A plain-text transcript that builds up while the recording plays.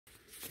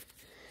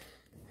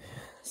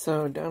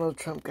So Donald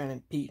Trump got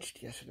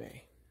impeached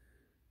yesterday.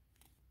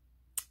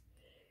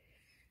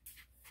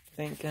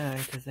 Thank God,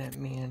 because that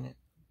man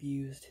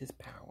abused his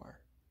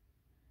power.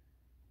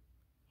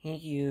 He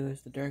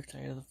used the dark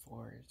side of the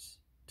force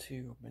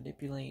to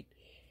manipulate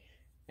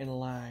and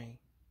lie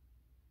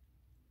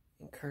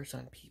and curse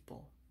on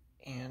people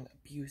and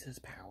abuse his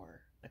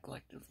power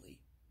neglectfully.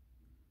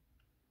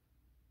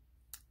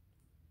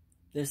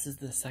 This is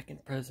the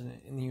second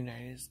president in the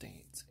United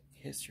States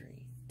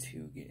history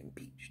to get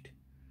impeached.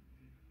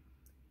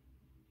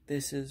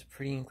 This is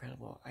pretty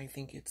incredible. I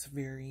think it's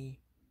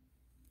very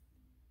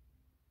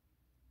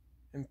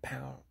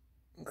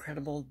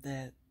incredible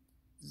that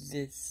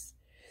this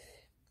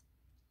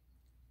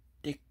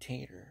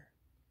dictator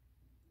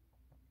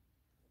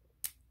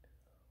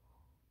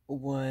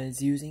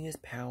was using his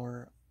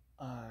power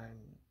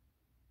on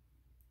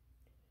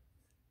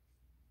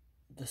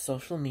the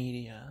social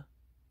media,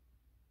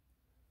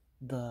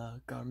 the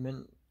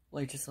government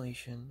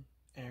legislation,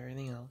 and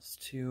everything else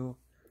to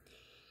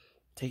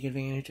take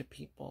advantage of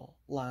people,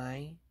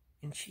 lie,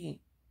 and cheat.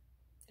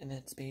 And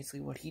that's basically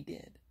what he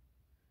did.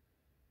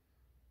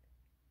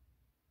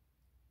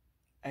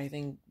 I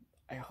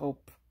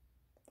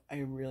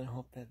really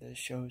hope that this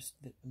shows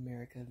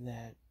America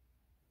that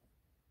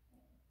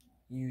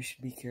you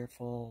should be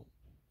careful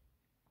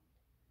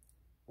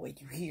what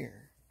you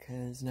hear,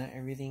 because not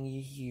everything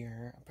you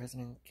hear a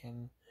president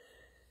can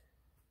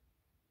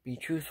be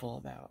truthful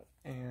about.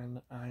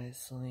 And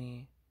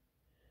honestly,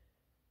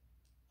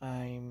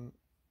 I'm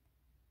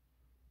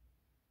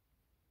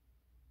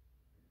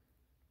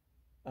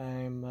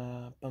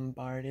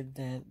bombarded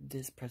that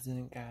this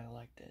president got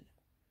elected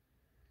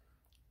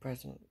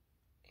president,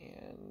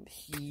 and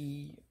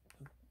he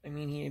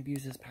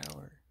abuses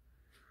power.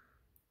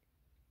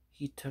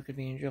 He took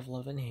advantage of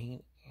love and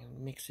hate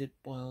and mixed it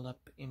boiled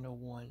up into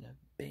one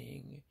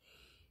big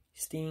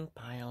steaming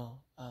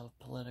pile of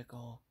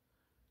political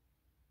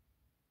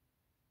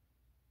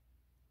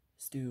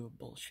stew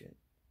bullshit.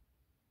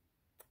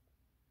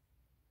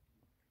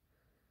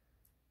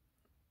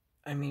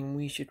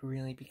 We should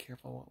really be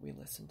careful what we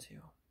listen to.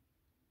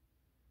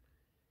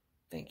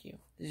 Thank you.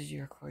 This is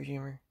your Core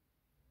Gamer,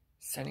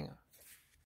 signing off.